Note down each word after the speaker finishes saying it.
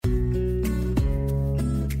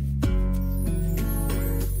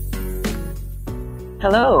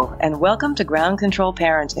Hello, and welcome to Ground Control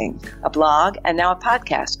Parenting, a blog and now a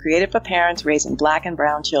podcast created for parents raising Black and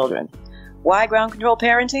brown children. Why Ground Control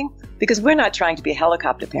Parenting? Because we're not trying to be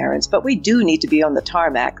helicopter parents, but we do need to be on the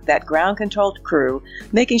tarmac, that ground-controlled crew,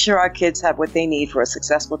 making sure our kids have what they need for a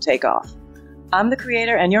successful takeoff. I'm the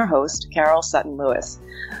creator and your host, Carol Sutton Lewis.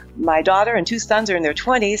 My daughter and two sons are in their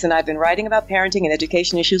 20s, and I've been writing about parenting and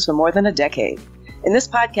education issues for more than a decade. In this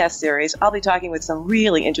podcast series, I'll be talking with some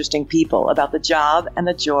really interesting people about the job and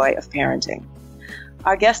the joy of parenting.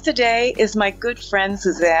 Our guest today is my good friend,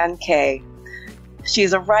 Suzanne Kay.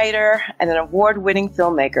 She's a writer and an award-winning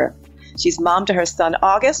filmmaker. She's mom to her son,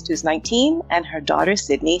 August, who's 19, and her daughter,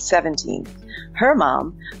 Sydney, 17. Her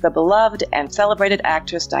mom, the beloved and celebrated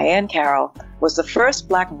actress Diahann Carroll, was the first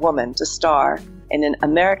Black woman to star in an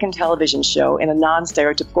American television show in a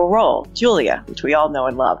non-stereotypical role, Julia, which we all know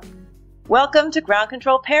and love. Welcome to Ground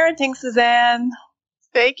Control Parenting, Suzanne.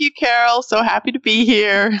 Thank you, Carol. So happy to be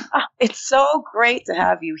here. It's so great to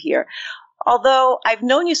have you here. Although I've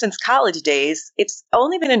known you since college days, it's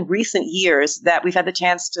only been in recent years that we've had the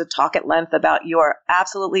chance to talk at length about your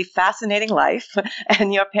absolutely fascinating life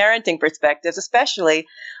and your parenting perspectives, especially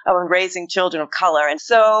when raising children of color. And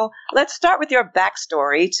so let's start with your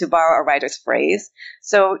backstory, to borrow a writer's phrase.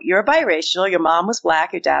 So you're biracial, your mom was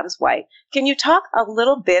Black, your dad was white. Can you talk a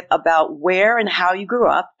little bit about where and how you grew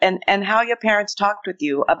up and how your parents talked with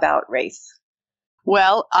you about race?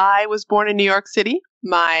 Well, I was born in New York City.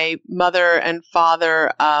 My mother and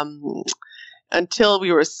father, until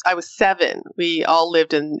I was 7, we all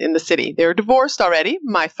lived in the city. They were divorced already.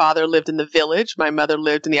 My father lived in the Village. My mother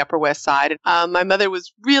lived in the Upper West Side. My mother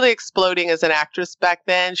was really exploding as an actress back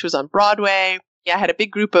then. She was on Broadway. I had a big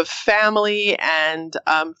group of family and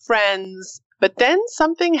friends. But then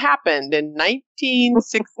something happened in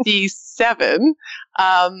 1967.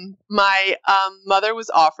 My mother was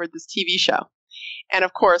offered this TV show. And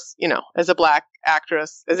of course, as a Black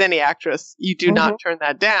actress, as any actress, you do not turn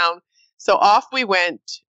that down. So off we went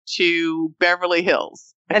to Beverly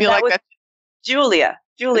Hills. I feel like that's Julia.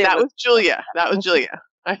 That was Julia.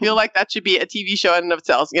 I feel like that should be a TV show in and of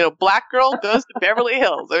itself. Black girl goes to Beverly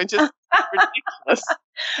Hills. I mean, just ridiculous.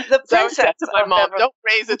 The princess. So I said to my mom, don't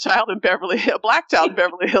raise a child in Beverly Hills, a Black child in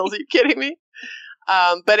Beverly Hills. Are you kidding me?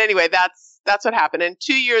 But anyway, that's what happened. And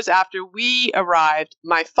 2 years after we arrived,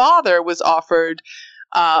 my father was offered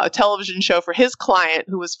a television show for his client,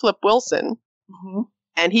 who was Flip Wilson. Mm-hmm.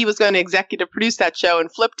 And he was going to executive produce that show.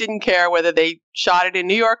 And Flip didn't care whether they shot it in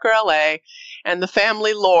New York or LA. And the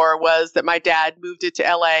family lore was that my dad moved it to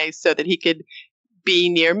LA so that he could be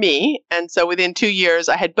near me. And so within 2 years,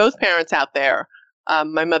 I had both parents out there.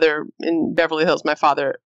 My mother in Beverly Hills, my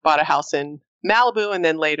father bought a house in Malibu, and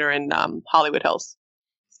then later in Hollywood Hills.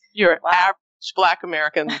 Your average Black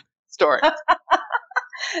American story.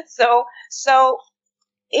 So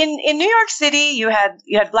in New York City, you had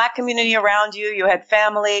Black community around you, you had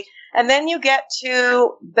family, and then you get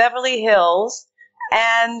to Beverly Hills,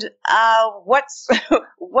 and what's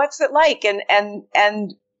it like,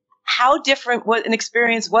 and how different an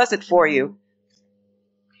experience was it for you?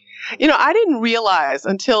 I didn't realize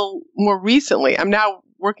until more recently. I'm now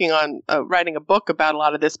working on writing a book about a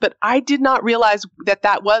lot of this, but I did not realize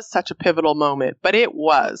that was such a pivotal moment, but it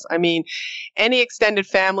was. I mean, any extended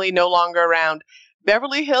family no longer around.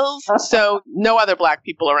 Beverly Hills, so no other Black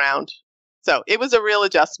people around. So it was a real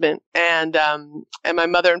adjustment, and my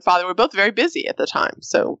mother and father were both very busy at the time.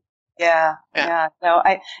 So yeah. No,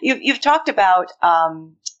 you've talked about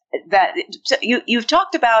that. You've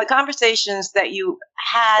talked about conversations that you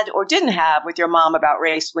had or didn't have with your mom about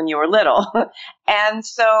race when you were little, and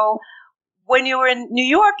so when you were in New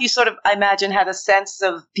York, you sort of, I imagine, had a sense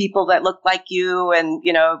of people that looked like you, and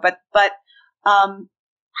but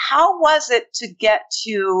how was it to get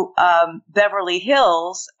to Beverly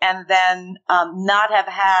Hills and then not have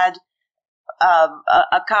had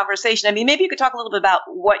a conversation? I mean, maybe you could talk a little bit about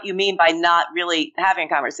what you mean by not really having a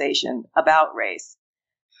conversation about race.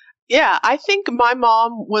 Yeah, I think my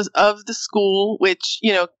mom was of the school, which,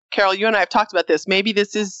 Carol, you and I have talked about this. Maybe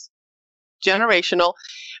this is generational,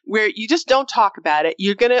 where you just don't talk about it.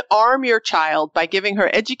 You're going to arm your child by giving her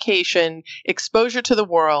education, exposure to the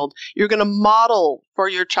world. You're going to model for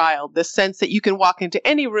your child the sense that you can walk into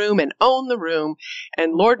any room and own the room.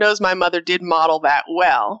 And Lord knows my mother did model that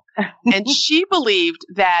well. And she believed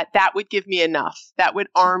that would give me enough. That would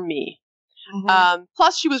arm me. Mm-hmm.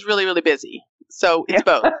 Plus, she was really, really busy. So it's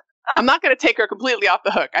both. I'm not going to take her completely off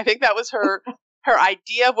the hook. I think that was her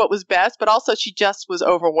idea of what was best, but also she just was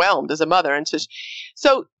overwhelmed as a mother. And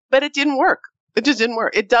so, but it didn't work. It just didn't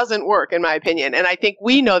work. It doesn't work, in my opinion. And I think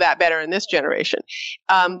we know that better in this generation.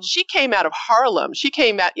 She came out of Harlem. She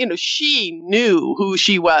came out, she knew who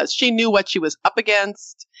she was. She knew what she was up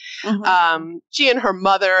against. She and her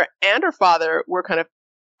mother and her father were kind of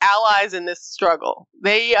allies in this struggle.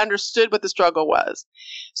 They understood what the struggle was.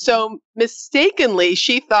 So mistakenly,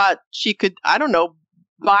 she thought she could, I don't know,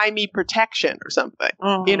 buy me protection or something,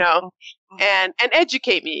 and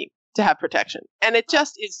educate me to have protection. And it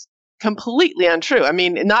just is completely untrue. I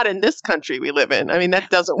mean, not in this country we live in. I mean, that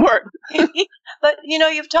doesn't work. But,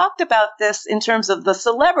 you've talked about this in terms of the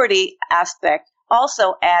celebrity aspect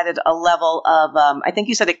also added a level of, I think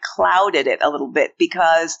you said it clouded it a little bit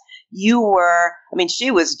because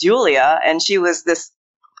she was Julia and she was this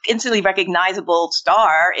instantly recognizable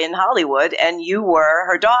star in Hollywood and you were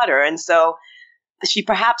her daughter. And so she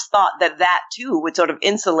perhaps thought that too would sort of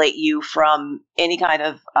insulate you from any kind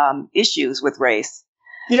of issues with race.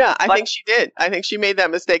 Yeah, I think she did. I think she made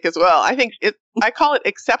that mistake as well. I think I call it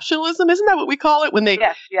exceptionalism. Isn't that what we call it? When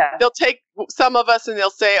they'll take some of us and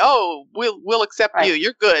they'll say, "Oh, we'll accept you.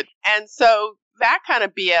 You're good." And so that kind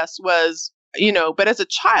of BS was, but as a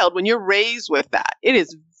child, when you're raised with that, it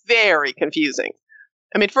is very confusing.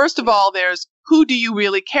 I mean, first of all, there's who do you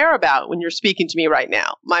really care about when you're speaking to me right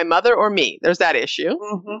now? My mother or me? There's that issue.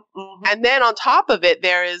 And then on top of it,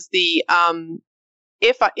 there is the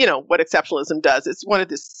what exceptionalism does. It's one of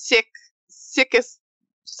the sickest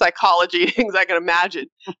psychology things I can imagine.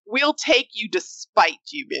 We'll take you despite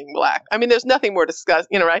you being Black. I mean, there's nothing more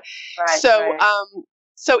disgusting, right? So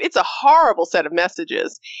it's a horrible set of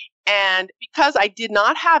messages. And because I did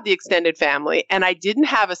not have the extended family and I didn't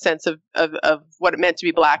have a sense of what it meant to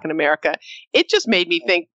be Black in America, it just made me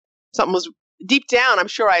think something was deep down. I'm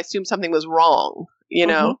sure I assumed something was wrong,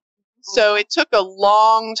 So it took a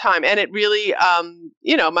long time, and it really,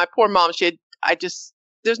 my poor mom,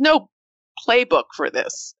 there's no playbook for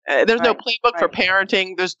this. There's no playbook for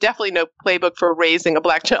parenting. There's definitely no playbook for raising a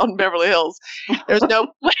Black child in Beverly Hills. There's no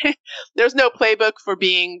playbook for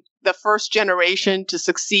being the first generation to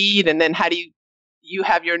succeed, and then how do you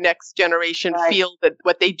have your next generation feel that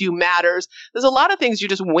what they do matters. There's a lot of things you're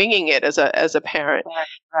just winging it as a parent.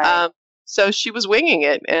 So she was winging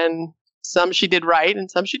it, and some she did right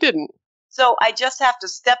and some she didn't. So I just have to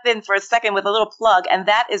step in for a second with a little plug, and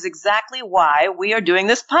that is exactly why we are doing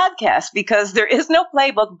this podcast, because there is no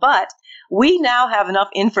playbook, but we now have enough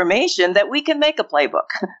information that we can make a playbook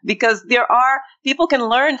because people can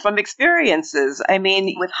learn from experiences. I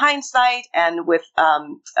mean, with hindsight and with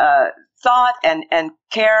thought and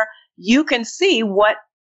care, you can see what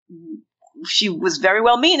she was very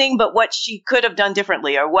well meaning, but what she could have done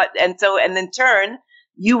differently and in turn,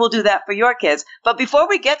 you will do that for your kids. But before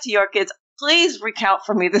we get to your kids, please recount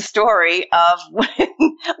for me the story of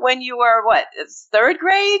when you were, third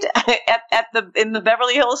grade in the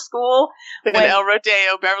Beverly Hills school? In El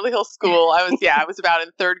Rodeo, Beverly Hills School. I was about in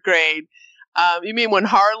third grade. You mean when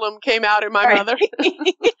Harlem came out in my mother?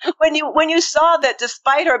 When you saw that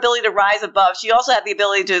despite her ability to rise above, she also had the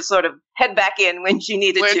ability to sort of head back in when she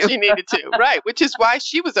needed to. Right, which is why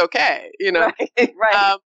she was okay,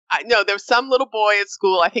 Right. No, there was some little boy at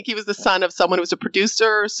school. I think he was the son of someone who was a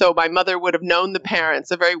producer. So my mother would have known the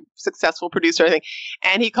parents, a very successful producer, I think.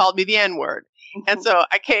 And he called me the N-word. And so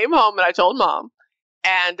I came home and I told Mom.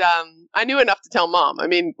 And I knew enough to tell Mom. I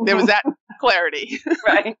mean, there was that clarity.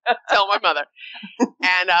 Right. Tell my mother.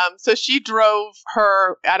 And so she drove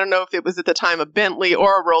her, I don't know if it was at the time a Bentley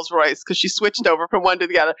or a Rolls Royce, because she switched over from one to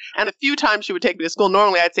the other. And a few times she would take me to school.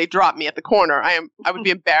 Normally I'd say, drop me at the corner. I would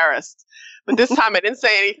be embarrassed. But this time I didn't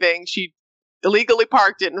say anything. She illegally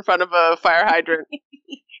parked it in front of a fire hydrant.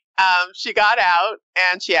 She got out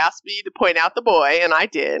and she asked me to point out the boy, and I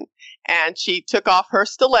did. And she took off her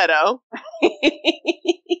stiletto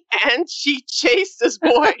and she chased this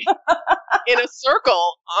boy in a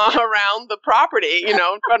circle around the property, in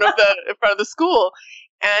front of the school.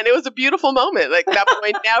 And it was a beautiful moment. Like, that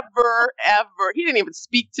boy never, ever, he didn't even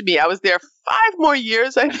speak to me. I was there 5 more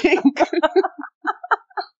years, I think.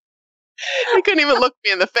 He couldn't even look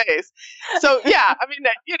me in the face. So, yeah, I mean,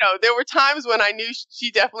 there were times when I knew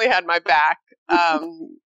she definitely had my back.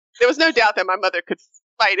 There was no doubt that my mother could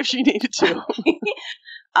fight if she needed to.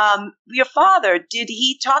 Your father, did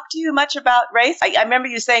he talk to you much about race? I remember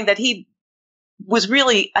you saying that he was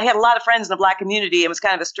I had a lot of friends in the Black community and was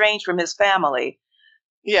kind of estranged from his family.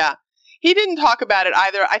 Yeah. He didn't talk about it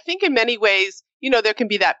either. I think in many ways, there can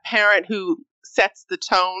be that parent who sets the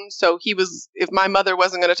tone. So if my mother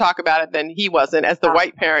wasn't going to talk about it, then he wasn't, as the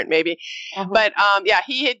white parent maybe. But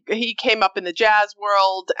he came up in the jazz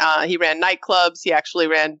world. He ran nightclubs. He actually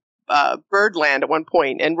ran Birdland at one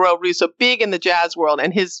point, and Royal Roost, so big in the jazz world,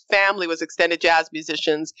 and his family was extended jazz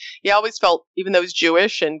musicians. He always felt, even though he's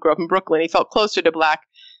Jewish and grew up in Brooklyn, he felt closer to Black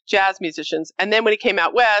jazz musicians. And then when he came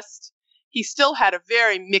out west, he still had a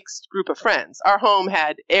very mixed group of friends. Our home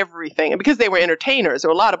had everything. And because they were entertainers, there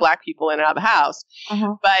were a lot of Black people in and out of the house.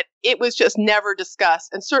 But it was just never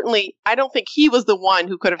discussed. And certainly, I don't think he was the one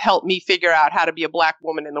who could have helped me figure out how to be a Black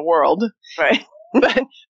woman in the world. Right.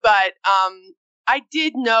 But I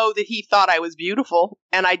did know that he thought I was beautiful,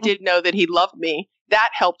 and I did know that he loved me.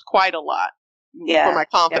 That helped quite a lot for my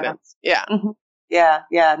confidence. Yeah.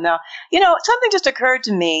 Yeah. No. Something just occurred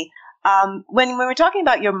to me. When we're talking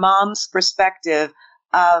about your mom's perspective,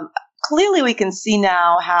 clearly we can see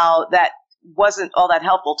now how that wasn't all that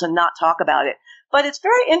helpful to not talk about it. But it's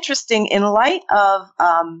very interesting in light of,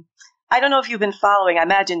 I don't know if you've been following, I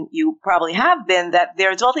imagine you probably have been, that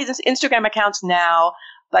there's all these Instagram accounts now,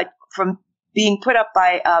 but from being put up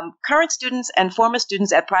by current students and former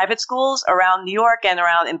students at private schools around New York and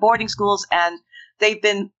around in boarding schools, and they've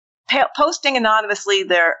been posting anonymously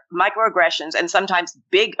their microaggressions and sometimes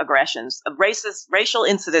big aggressions of racial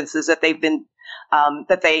incidences that they've been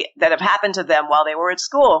that have happened to them while they were at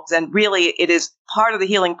school. And really, it is part of the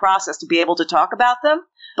healing process to be able to talk about them.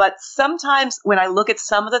 But sometimes when I look at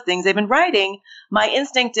some of the things they've been writing, my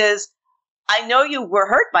instinct is, I know you were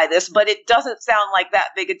hurt by this, but it doesn't sound like that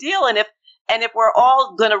big a deal. And if we're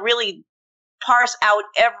all going to really parse out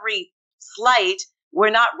every slight, we're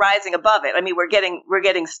not rising above it. I mean, we're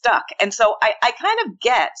getting stuck. And so I kind of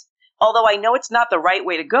get, although I know it's not the right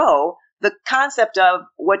way to go, the concept of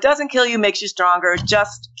what doesn't kill you makes you stronger.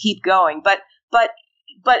 Just keep going. But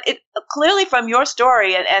it clearly from your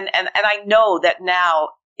story, and I know that now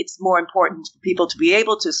it's more important for people to be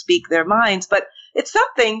able to speak their minds. But it's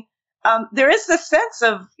something. There is this sense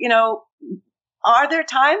of, are there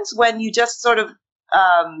times when you just sort of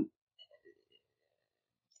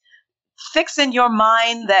fix in your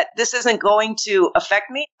mind that this isn't going to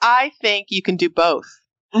affect me? I think you can do both.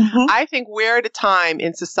 I think we're at a time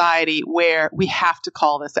in society where we have to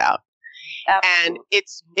call this out. Absolutely. And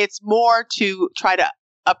it's more to try to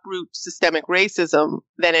uproot systemic racism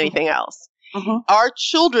than anything else. Our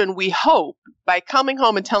children, we hope, by coming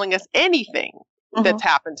home and telling us anything that's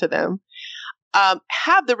happened to them,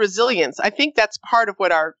 have the resilience. I think that's part of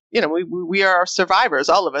what we are survivors,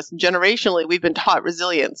 all of us. Generationally, we've been taught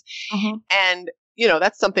resilience. And,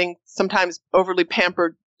 that's something sometimes overly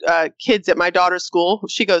pampered kids at my daughter's school.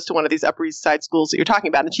 She goes to one of these Upper East Side schools that you're talking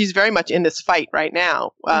about, and she's very much in this fight right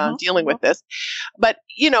now, dealing with this. But,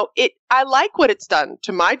 I like what it's done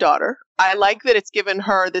to my daughter. I like that it's given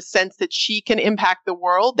her the sense that she can impact the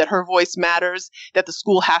world, that her voice matters, that the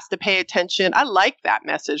school has to pay attention. I like that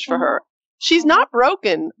message for her. She's not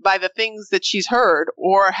broken by the things that she's heard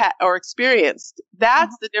or experienced.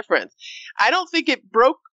 That's the difference. I don't think it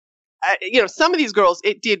broke, some of these girls,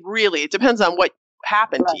 it did really. It depends on what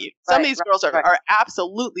happened to you. Some of these girls are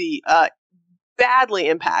absolutely badly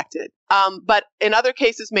impacted. But in other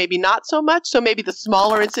cases, maybe not so much. So maybe the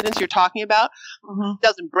smaller incidents you're talking about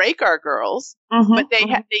doesn't break our girls, but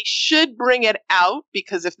they should bring it out,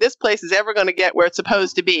 because if this place is ever going to get where it's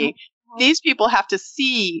supposed to be, these people have to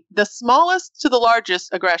see the smallest to the largest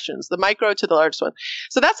aggressions, the micro to the largest one.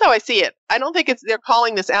 So that's how I see it. I don't think they're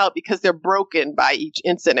calling this out because they're broken by each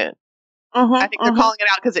incident. I think they're calling it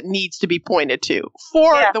out because it needs to be pointed to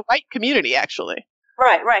for the white community, actually.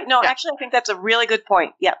 Right. No, actually, I think that's a really good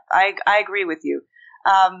point. Yeah, I agree with you.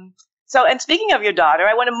 So, and speaking of your daughter,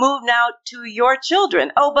 I want to move now to your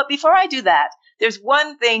children. Oh, but before I do that, there's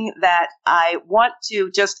one thing that I want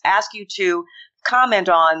to just ask you to comment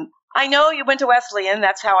on. I know you went to Wesleyan.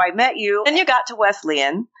 That's how I met you. Then you got to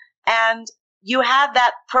Wesleyan, and you had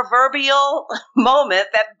that proverbial moment,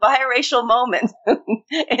 that biracial moment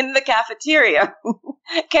in the cafeteria.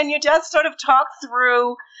 Can you just sort of talk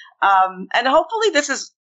through, and hopefully this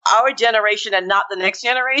is our generation and not the next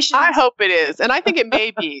generation? I hope it is. And I think it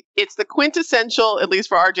may be. It's the quintessential, at least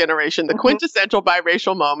for our generation, the quintessential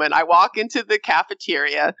biracial moment. I walk into the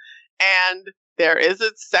cafeteria, and there is a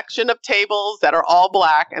section of tables that are all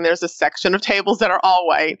Black, and there's a section of tables that are all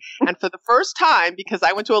white. And for the first time, because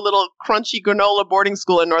I went to a little crunchy granola boarding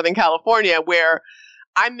school in Northern California, where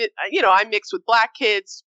I mixed with Black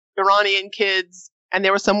kids, Iranian kids, and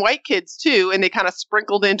there were some white kids too, and they kind of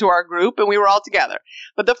sprinkled into our group, and we were all together.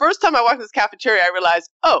 But the first time I walked in this cafeteria, I realized,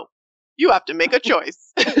 oh, you have to make a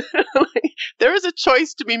choice. There is a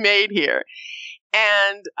choice to be made here.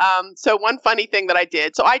 And so one funny thing that I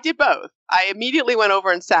did, so I did both. I immediately went over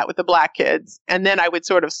and sat with the Black kids, and then I would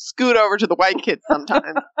sort of scoot over to the white kids sometimes.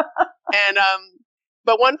 And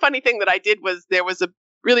but one funny thing that I did was there was a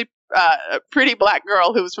really pretty black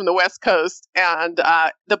girl who was from the West Coast. And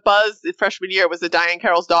the buzz the freshman year was that Diane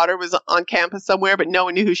Carroll's daughter was on campus somewhere, but no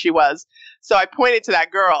one knew who she was. So I pointed to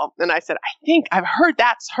that girl and I said, I think I've heard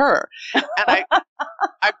that's her. And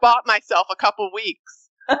I bought myself a couple weeks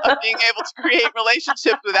of being able to create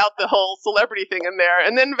relationships without the whole celebrity thing in there.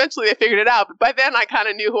 And then eventually they figured it out. But by then I kind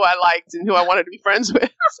of knew who I liked and who I wanted to be friends with.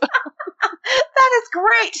 So. That is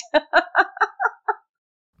great.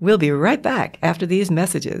 We'll be right back after these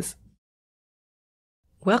messages.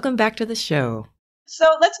 Welcome back to the show. So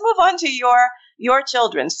let's move on to your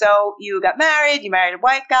children. So you got married, you married a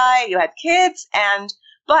white guy, you had kids,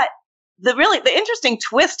 but the interesting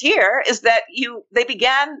twist here is that they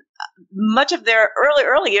began much of their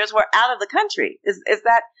early years were out of the country. Is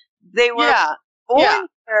that they were born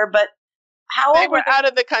here, but how old they were out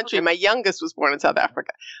of the country? My youngest was born in South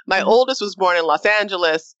Africa. My oldest was born in Los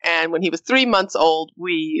Angeles, and when he was 3 months old,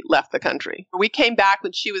 we left the country. We came back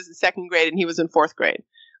when she was in second grade and he was in fourth grade.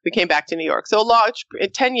 We came back to New York. So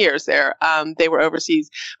 10 years there, they were overseas.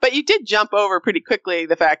 But you did jump over pretty quickly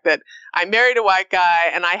the fact that I married a white guy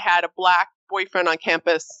and I had a black boyfriend on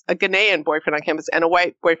campus, a Ghanaian boyfriend on campus, and a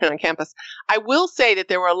white boyfriend on campus. I will say that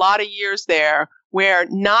there were a lot of years there where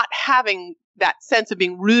not having that sense of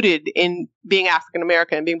being rooted in being African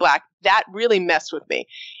American and being black, that really messed with me.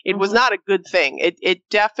 It was not a good thing. It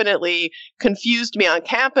definitely confused me on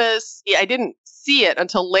campus. I didn't see it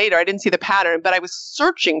until later. I didn't see the pattern, but I was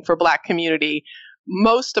searching for black community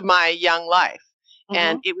most of my young life.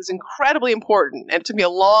 And it was incredibly important. And it took me a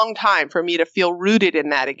long time for me to feel rooted in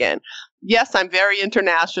that again. Yes, I'm very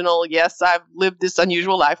international. Yes, I've lived this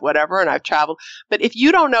unusual life, whatever, and I've traveled. But if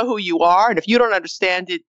you don't know who you are, and if you don't understand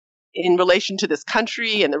it in relation to this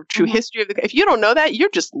country and the true history of if you don't know that, you're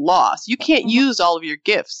just lost. You can't use all of your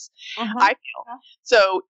gifts, I feel.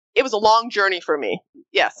 So it was a long journey for me.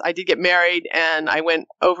 Yes, I did get married and I went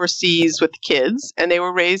overseas with the kids and they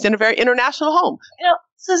were raised in a very international home. You know,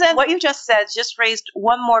 Suzanne, what you just said just raised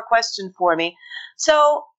one more question for me.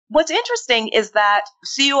 So what's interesting is that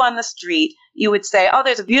see you on the street, you would say, oh,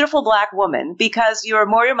 there's a beautiful black woman because you're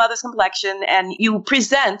more your mother's complexion and you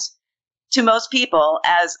present to most people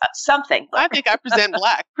as something. I think I present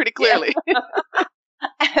black pretty clearly.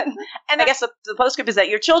 And I guess the postscript is that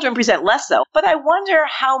your children present less so. But I wonder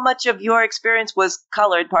how much of your experience was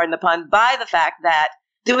colored, pardon the pun, by the fact that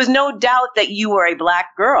there was no doubt that you were a black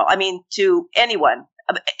girl. I mean, to anyone.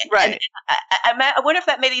 Right. I wonder if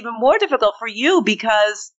that made it even more difficult for you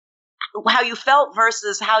because how you felt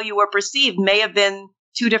versus how you were perceived may have been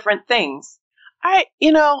two different things.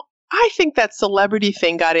 I think that celebrity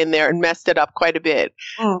thing got in there and messed it up quite a bit.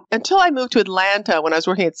 Until I moved to Atlanta when I was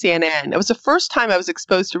working at CNN, it was the first time I was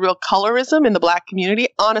exposed to real colorism in the black community.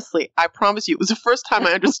 Honestly, I promise you, it was the first time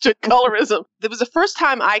I understood colorism. It was the first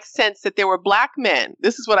time I sensed that there were black men.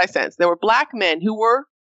 This is what I sensed. There were black men who were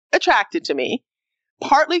attracted to me,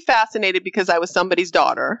 partly fascinated because I was somebody's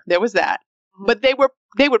daughter. There was that. But they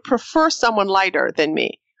would prefer someone lighter than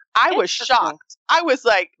me. I was shocked. I was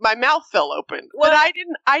like, my mouth fell open. But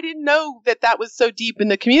I didn't know that was so deep in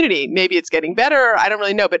the community. Maybe it's getting better. I don't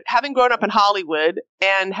really know. But having grown up in Hollywood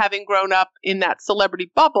and having grown up in that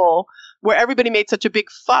celebrity bubble where everybody made such a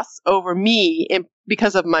big fuss over me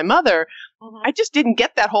because of my mother, I just didn't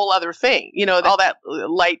get that whole other thing, all that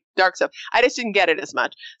light, dark stuff. I just didn't get it as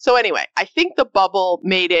much. So anyway, I think the bubble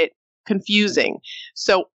made it confusing.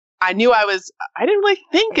 So I knew I didn't really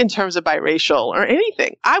think in terms of biracial or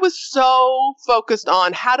anything. I was so focused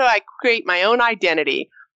on how do I create my own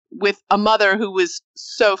identity with a mother who was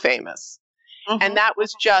so famous. And that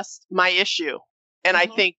was just my issue. And I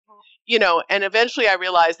think, and eventually I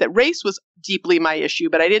realized that race was deeply my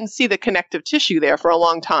issue, but I didn't see the connective tissue there for a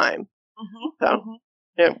long time.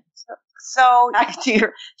 So back to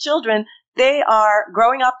your children. They are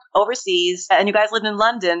growing up overseas, and you guys lived in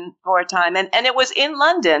London for a time. And it was in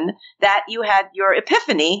London that you had your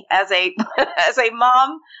epiphany as a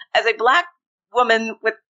mom, as a black woman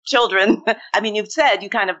with children. I mean, you've said you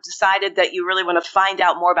kind of decided that you really want to find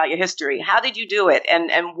out more about your history. How did you do it? And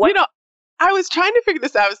what? I was trying to figure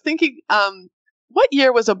this out. I was thinking, what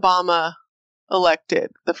year was Obama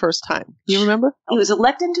elected the first time? Do you remember? He was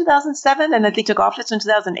elected in 2007, and I think took office in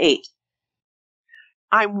 2008.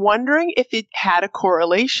 I'm wondering if it had a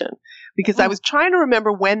correlation because I was trying to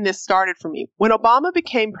remember when this started for me. When Obama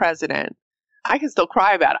became president, I can still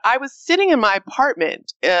cry about it. I was sitting in my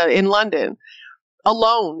apartment in London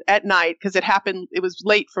alone at night because it was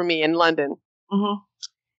late for me in London.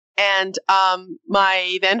 And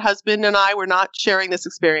my then husband and I were not sharing this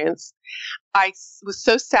experience. I was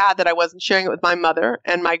so sad that I wasn't sharing it with my mother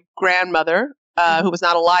and my grandmother who was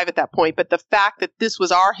not alive at that point. But the fact that this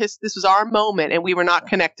was our moment and we were not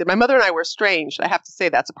connected. My mother and I were estranged. I have to say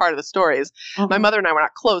that's a part of the story is my mother and I were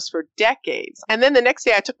not close for decades. And then the next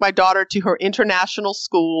day I took my daughter to her international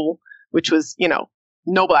school, which was,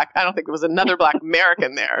 no black. I don't think there was another black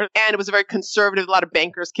American there. And it was a very conservative, a lot of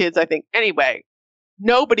bankers' kids, I think. Anyway,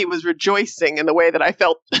 nobody was rejoicing in the way that I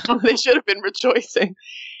felt they should have been rejoicing.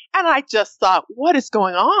 And I just thought, what is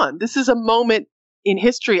going on? This is a moment in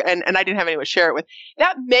history, and I didn't have anyone to share it with.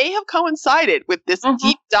 That may have coincided with this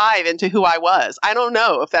deep dive into who I was. I don't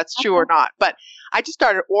know if that's true or not, but I just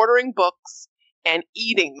started ordering books and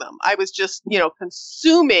eating them. I was just,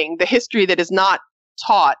 consuming the history that is not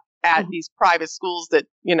taught at these private schools that,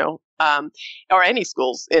 or any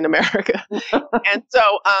schools in America. And so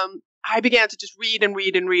I began to just read and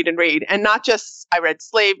read and read and read. And not just, I read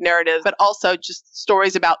slave narratives, but also just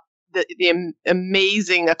stories about the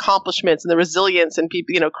amazing accomplishments and the resilience and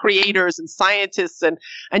people, creators and scientists. And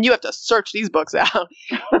you have to search these books out.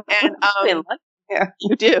 And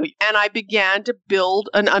you do. And I began to build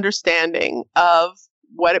an understanding of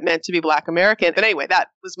what it meant to be Black American. But anyway, that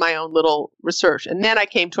was my own little research. And then I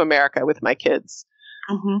came to America with my kids.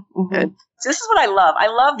 And this is what I love. I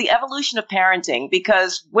love the evolution of parenting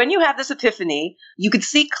because when you have this epiphany, you could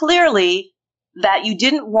see clearly that you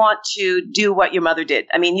didn't want to do what your mother did.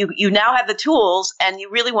 I mean, you now have the tools and you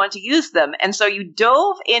really want to use them. And so you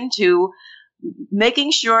dove into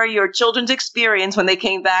making sure your children's experience when they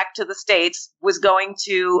came back to the States was going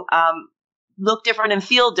to look different and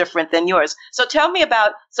feel different than yours. So tell me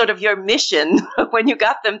about sort of your mission when you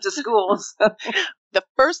got them to schools. The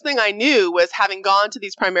first thing I knew was having gone to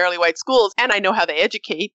these primarily white schools, and I know how they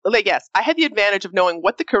educate. Yes, I had the advantage of knowing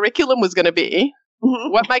what the curriculum was going to be,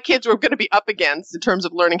 what my kids were going to be up against in terms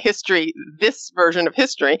of learning history, this version of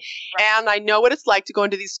history. Right. And I know what it's like to go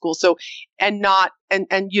into these schools. So, and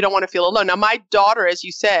you don't want to feel alone. Now, my daughter, as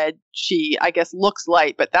you said, she, I guess, looks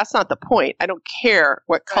light, but that's not the point. I don't care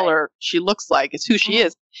what color she looks like. It's who she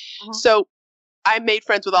is. So I made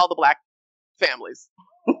friends with all the Black families.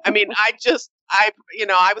 I mean, I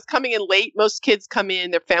was coming in late. Most kids come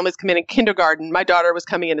in, their families come in kindergarten. My daughter was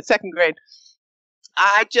coming in second grade.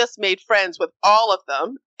 I just made friends with all of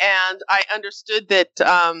them. And I understood that,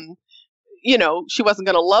 she wasn't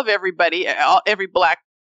going to love everybody, every Black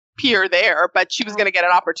peer there, but she was going to get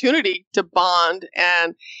an opportunity to bond.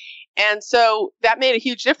 And so that made a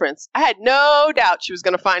huge difference. I had no doubt she was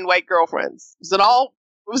going to find white girlfriends. It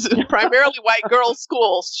was primarily white girls'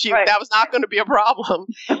 schools. That was not going to be a problem,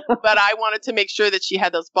 but I wanted to make sure that she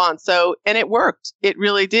had those bonds. So, and it worked. It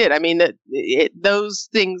really did. I mean, those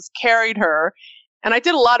things carried her. And I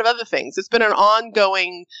did a lot of other things. It's been an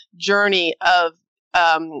ongoing journey of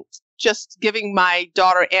just giving my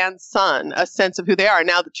daughter and son a sense of who they are.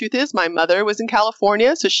 Now, the truth is my mother was in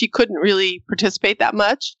California, so she couldn't really participate that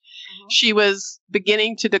much. She was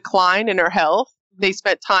beginning to decline in her health. They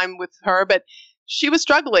spent time with her, but she was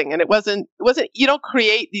struggling, and it wasn't, you don't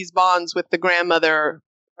create these bonds with the grandmother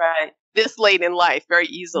this late in life very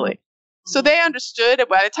easily. So they understood.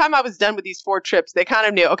 By the time I was done with these 4 trips, they kind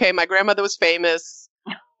of knew, okay, my grandmother was famous.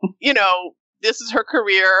 This is her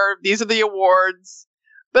career. These are the awards.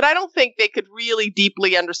 But I don't think they could really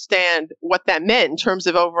deeply understand what that meant in terms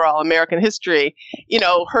of overall American history.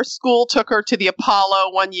 Her school took her to the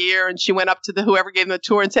Apollo one year, and she went up to whoever gave them the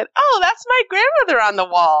tour and said, "Oh, that's my grandmother on the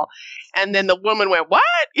wall." And then the woman went, "What?"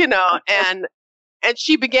 And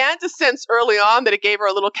she began to sense early on that it gave her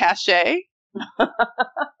a little cachet.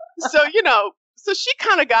 So she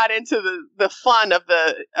kind of got into the fun of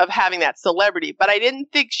having that celebrity, but I didn't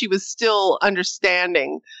think she was still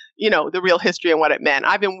understanding, the real history and what it meant.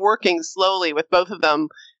 I've been working slowly with both of them.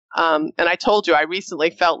 And I told you, I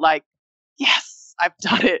recently felt like, yes, I've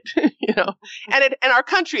done it, and our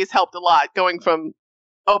country has helped a lot. Going from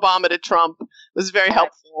Obama to Trump was very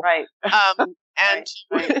helpful. Right. And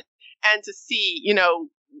to see,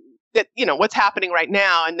 that, what's happening right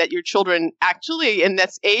now, and that your children actually in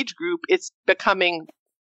this age group, it's becoming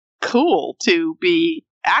cool to be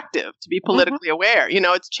active, to be politically aware.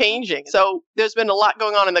 It's changing. So there's been a lot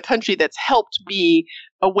going on in the country that's helped me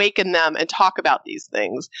awaken them and talk about these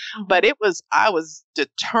things. But I was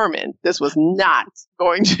determined this was not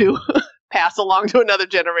going to pass along to another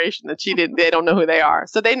generation, that they don't know who they are.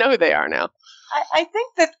 So they know who they are now. I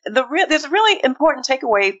think that there's a really important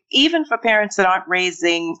takeaway, even for parents that aren't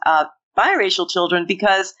raising biracial children,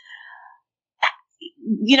 because,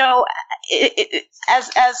 as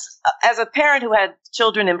a parent who had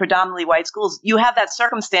children in predominantly white schools, you have that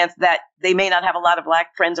circumstance that they may not have a lot of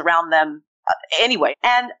Black friends around them anyway,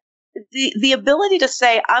 and the ability to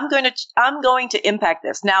say, I'm going to impact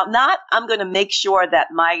this now. Not I'm going to make sure that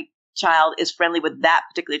my child is friendly with that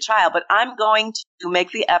particular child, but I'm going to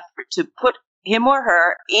make the effort to put him or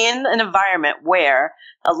her in an environment where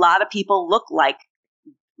a lot of people look like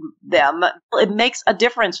them. It makes a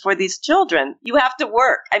difference for these children. You have to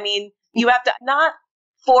work. I mean, you have to not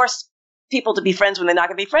force people to be friends when they're not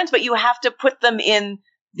going to be friends, but you have to put them in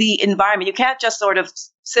the environment. You can't just sort of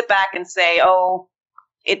sit back and say, "Oh,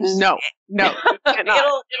 it's no,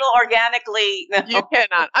 it'll organically." No. You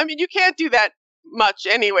cannot. I mean, you can't do that much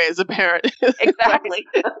anyway as a parent. Exactly.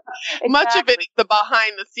 Much of it is the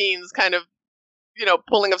behind the scenes kind of,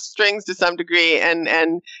 pulling of strings to some degree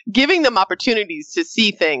and giving them opportunities to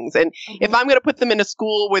see things. And if I'm going to put them in a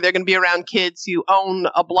school where they're going to be around kids who own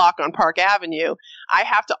a block on Park Avenue, I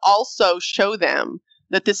have to also show them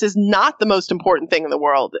that this is not the most important thing in the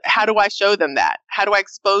world. How do I show them that? How do I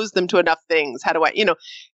expose them to enough things? How do I,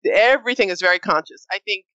 everything is very conscious. I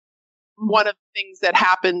think one of the things that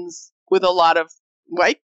happens with a lot of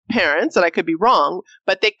white parents, and I could be wrong,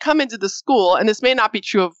 but they come into the school, and this may not be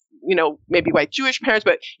true of, maybe white Jewish parents,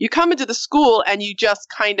 but you come into the school and you just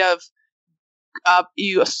kind of,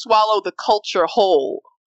 you swallow the culture whole,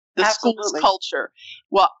 the Absolutely. School's culture.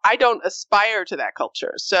 Well, I don't aspire to that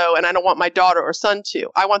culture. So, and I don't want my daughter or son to.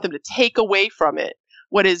 I want them to take away from it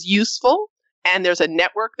what is useful. And there's a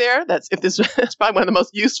network there. That's probably one of the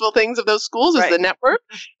most useful things of those schools is the network.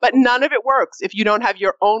 But none of it works if you don't have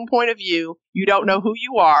your own point of view. You don't know who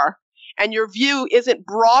you are. And your view isn't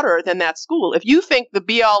broader than that school. If you think the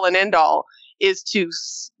be all and end all is to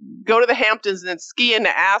go to the Hamptons and then ski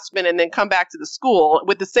into Aspen and then come back to the school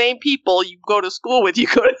with the same people you go to school with, you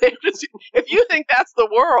go to the Hamptons. If you think that's the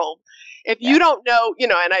world, if you don't know,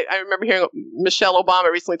 and I remember hearing Michelle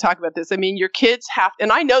Obama recently talk about this. I mean, your kids have,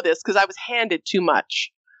 and I know this because I was handed too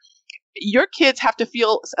much. Your kids have to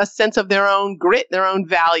feel a sense of their own grit, their own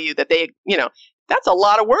value that they, that's a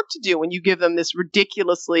lot of work to do when you give them this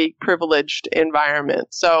ridiculously privileged environment.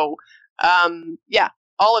 So,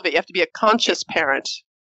 all of it. You have to be a conscious parent.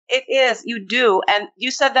 It is. You do. And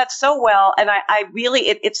you said that so well. And I really,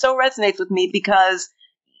 it so resonates with me because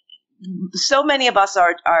so many of us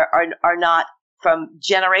are not from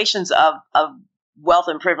generations of wealth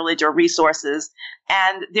and privilege or resources.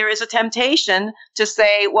 And there is a temptation to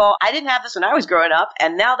say, well, I didn't have this when I was growing up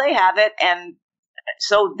and now they have it. And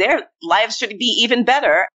so their lives should be even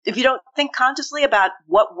better. If you don't think consciously about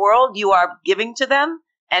what world you are giving to them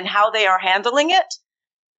and how they are handling it,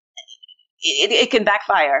 it can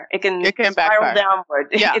backfire. It can spiral downward.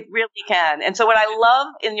 Yeah. It really can. And so what I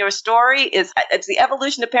love in your story is it's the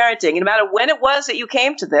evolution of parenting. No matter when it was that you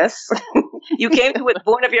came to this, you came to it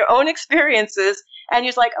born of your own experiences, and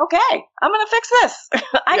you're like, okay, I'm going to fix this.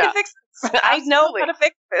 I can fix this. I know how to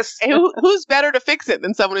fix this. And who's better to fix it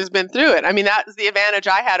than someone who's been through it? I mean, that is the advantage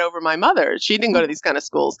I had over my mother. She didn't go to these kind of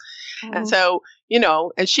schools. Mm-hmm. And so,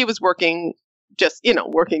 and she was working just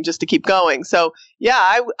to keep going. So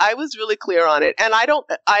yeah, I was really clear on it. And I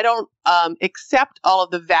don't accept all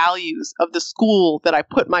of the values of the school that I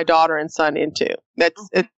put my daughter and son into.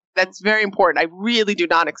 That's very important. I really do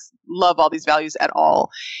not love all these values at all.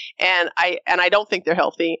 And I don't think they're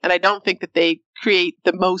healthy. And I don't think that they create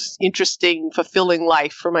the most interesting, fulfilling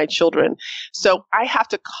life for my children. So I have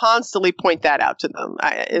to constantly point that out to them,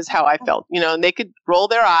 is how I felt, and they could roll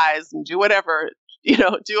their eyes and do whatever,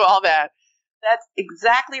 do all that. That's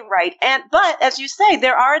exactly right. But as you say,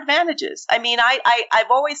 there are advantages. I mean,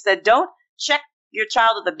 I've always said, don't check your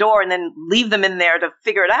child at the door and then leave them in there to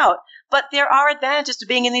figure it out. But there are advantages to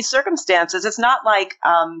being in these circumstances. It's not like,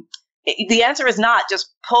 the answer is not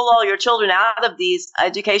just pull all your children out of these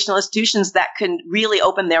educational institutions that can really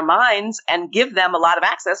open their minds and give them a lot of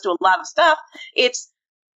access to a lot of stuff. It's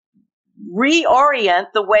reorient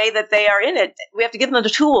the way that they are in it. We have to give them the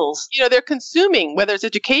tools. They're consuming, whether it's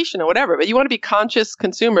education or whatever, but you want to be conscious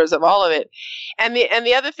consumers of all of it. And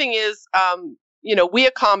the other thing is, we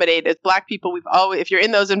accommodate as Black people. We've always, if you're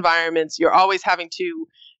in those environments, you're always having to,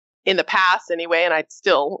 in the past anyway, and I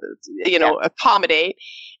still, accommodate.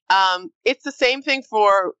 It's the same thing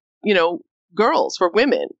for, girls, for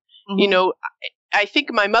women. Mm-hmm. I think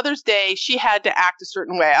my Mother's Day, she had to act a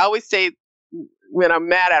certain way. I always say, when I'm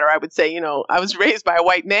mad at her, I would say, I was raised by a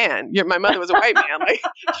white man. My mother was a white man. Like,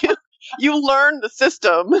 you learned the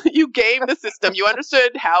system, you game the system, you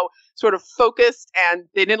understood how sort of focused, and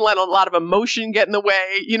they didn't let a lot of emotion get in the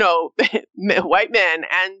way, white men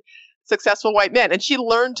and successful white men. And she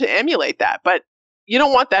learned to emulate that. But you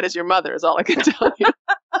don't want that as your mother, is all I can tell you.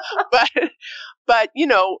 but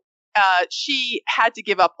she had to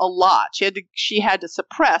give up a lot. She had to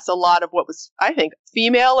suppress a lot of what was, I think,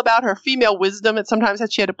 female about her, female wisdom, and sometimes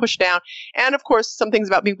that she had to push down. And of course, some things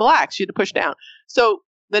about being Black she had to push down. So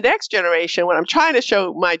the next generation, what I'm trying to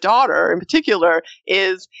show my daughter in particular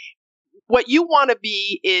is what you want to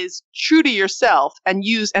be is true to yourself and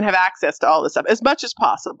use and have access to all this stuff as much as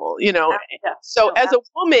possible, you know. Yeah. So as a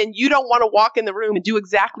woman, you don't want to walk in the room and do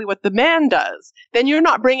exactly what the man does. Then you're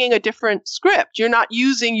not bringing a different script. You're not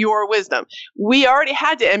using your wisdom. We already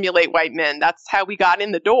had to emulate white men. That's how we got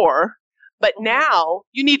in the door. But now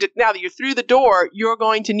now that you're through the door, you're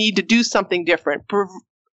going to need to do something different.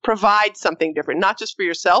 Provide something different, not just for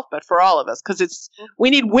yourself, but for all of us, because we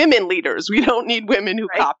need women leaders. We don't need women who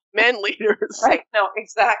copy men leaders. Right. No,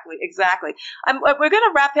 exactly. We're going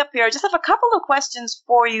to wrap up here. I just have a couple of questions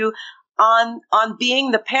for you on being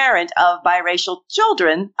the parent of biracial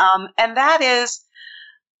children, and that is,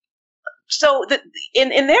 so that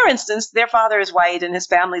in their instance, their father is white and his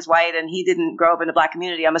family's white, and he didn't grow up in a black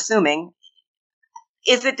community, I'm assuming.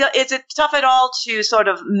 Is it tough at all to sort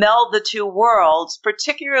of meld the two worlds,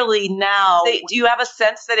 particularly now? Do you have a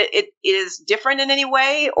sense that it is different in any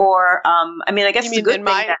way? Or, I mean, I guess it's a good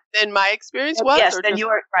thing. Than my experience was? Yes,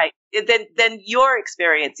 then your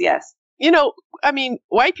experience, yes. You know, I mean,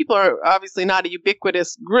 white people are obviously not a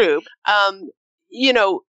ubiquitous group. You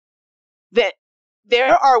know, that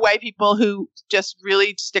there are white people who just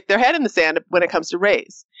really stick their head in the sand when it comes to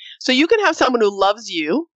race. So you can have someone who loves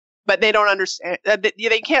you, but they don't understand,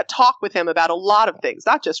 they can't talk with him about a lot of things,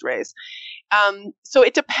 not just race. So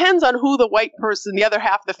it depends on who the white person, the other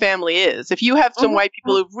half of the family is. If you have some white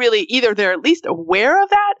people who really, either they're at least aware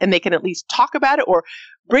of that and they can at least talk about it, or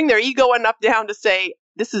bring their ego enough down to say,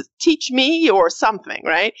 this is teach me or something,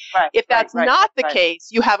 right? If that's not the case,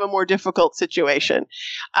 you have a more difficult situation.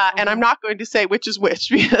 And I'm not going to say which is which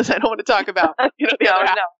because I don't want to talk about, you know, the other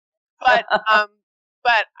half.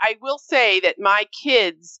 But I will say that my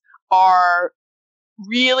kids are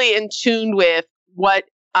really in tune with what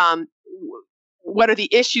are the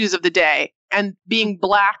issues of the day, and being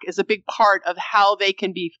black is a big part of how they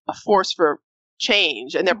can be a force for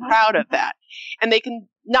change, and they're proud of that. And they can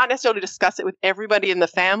not necessarily discuss it with everybody in the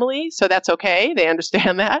family, so that's okay. They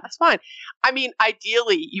understand that. That's fine. I mean,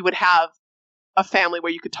 ideally, you would have a family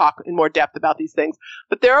where you could talk in more depth about these things,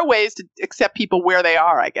 but there are ways to accept people where they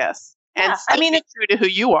are, I guess, and it's true to who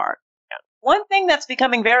you are. One thing that's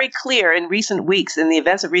becoming very clear in recent weeks, in the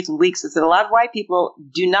events of recent weeks, is that a lot of white people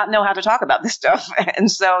do not know how to talk about this stuff. And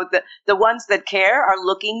so the ones that care are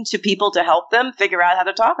looking to people to help them figure out how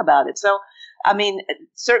to talk about it. So, I mean,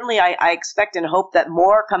 certainly I expect and hope that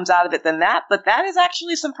more comes out of it than that, but that is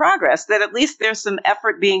actually some progress, that at least there's some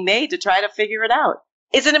effort being made to try to figure it out.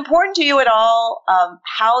 Is it important to you at all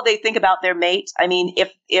how they think about their mate? I mean,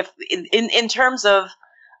 if in terms of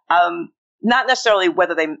not necessarily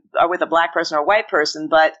whether they are with a black person or a white person,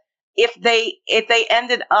 but if they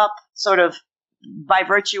ended up sort of by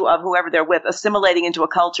virtue of whoever they're with assimilating into a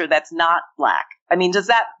culture that's not black. I mean, does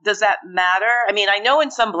that matter? I mean, I know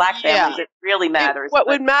in some black families it really matters. What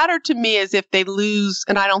would matter to me is if they lose,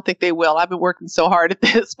 and I don't think they will. I've been working so hard at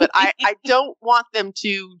this, but I don't want them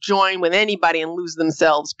to join with anybody and lose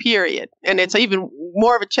themselves, period. And it's even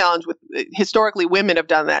more of a challenge with, historically, women have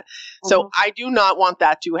done that. So I do not want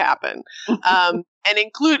that to happen. And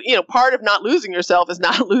include, you know, part of not losing yourself is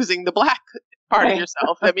not losing the black part of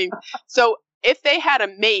yourself. I mean, so if they had a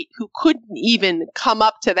mate who couldn't even come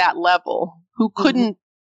up to that level, who couldn't,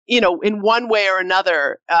 you know, in one way or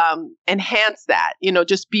another, enhance that, you know,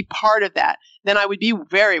 just be part of that, then I would be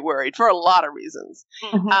very worried for a lot of reasons.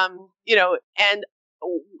 You know, and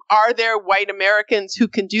are there white Americans who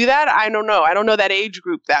can do that? I don't know. I don't know that age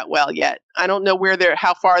group that well yet. I don't know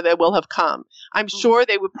how far they will have come. I'm sure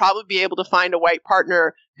they would probably be able to find a white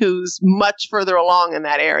partner who's much further along in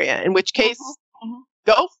that area, in which case,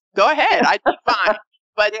 go ahead. I'd be fine.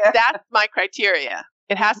 But that's my criteria.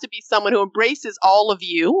 It has to be someone who embraces all of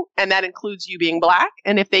you, and that includes you being black.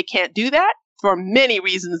 And if they can't do that, for many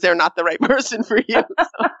reasons, they're not the right person for you.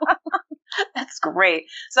 So. That's great.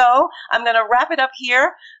 So I'm going to wrap it up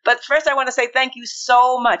here. But first, I want to say thank you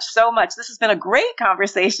so much, so much. This has been a great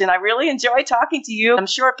conversation. I really enjoy talking to you. I'm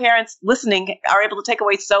sure parents listening are able to take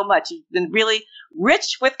away so much. You've been really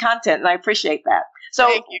rich with content, and I appreciate that. So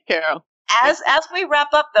thank you, Carol. As we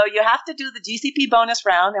wrap up, though, you have to do the GCP bonus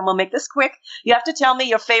round, and we'll make this quick. You have to tell me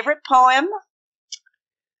your favorite poem.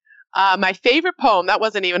 My favorite poem, that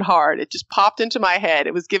wasn't even hard. It just popped into my head.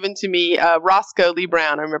 It was given to me, Roscoe Lee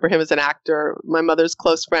Brown. I remember him as an actor, my mother's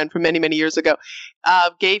close friend from many, many years ago,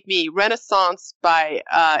 gave me Renaissance by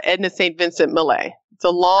Edna St. Vincent Millay. It's a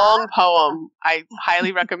long poem. I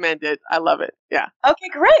highly recommend it. I love it. Yeah. Okay,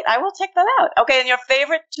 great. I will check that out. Okay, and your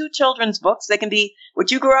favorite 2 children's books? They can be what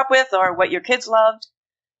you grew up with or what your kids loved.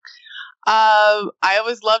 I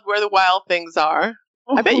always loved Where the Wild Things Are.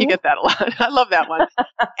 I bet you get that a lot. I love that one. And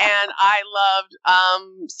I loved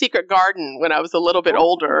Secret Garden when I was a little bit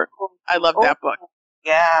older. I loved that book.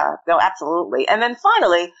 Yeah, no, absolutely. And then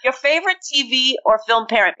finally, your favorite TV or film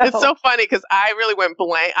parent. It's so funny because I really went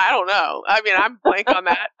blank. I don't know. I mean, I'm blank on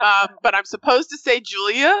that. But I'm supposed to say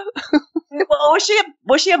Julia. Well,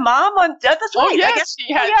 was she a mom? That's right. Oh, yes, I guess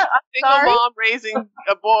she had a single mom raising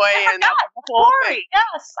a boy. And that was the whole thing.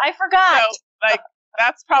 Yes, I forgot. So,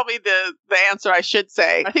 that's probably the answer I should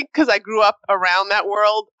say. I think because I grew up around that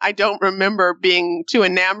world, I don't remember being too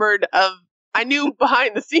enamored of. I knew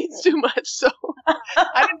behind the scenes too much, so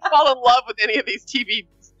I didn't fall in love with any of these TV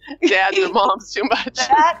dads or moms too much.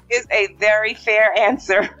 That is a very fair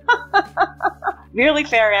answer. Really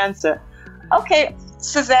fair answer. Okay,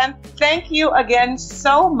 Suzanne, thank you again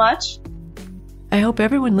so much. I hope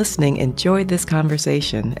everyone listening enjoyed this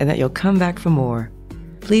conversation and that you'll come back for more.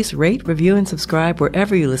 Please rate, review, and subscribe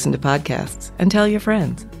wherever you listen to podcasts, and tell your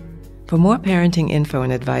friends. For more parenting info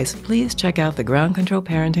and advice, please check out the Ground Control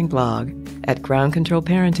Parenting blog at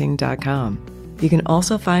groundcontrolparenting.com. You can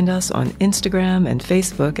also find us on Instagram and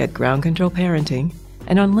Facebook at Ground Control Parenting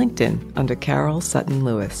and on LinkedIn under Carol Sutton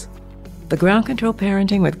Lewis. The Ground Control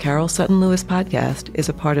Parenting with Carol Sutton Lewis podcast is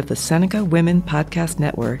a part of the Seneca Women Podcast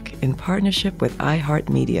Network in partnership with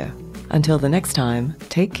iHeartMedia. Until the next time,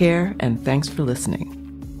 take care and thanks for listening.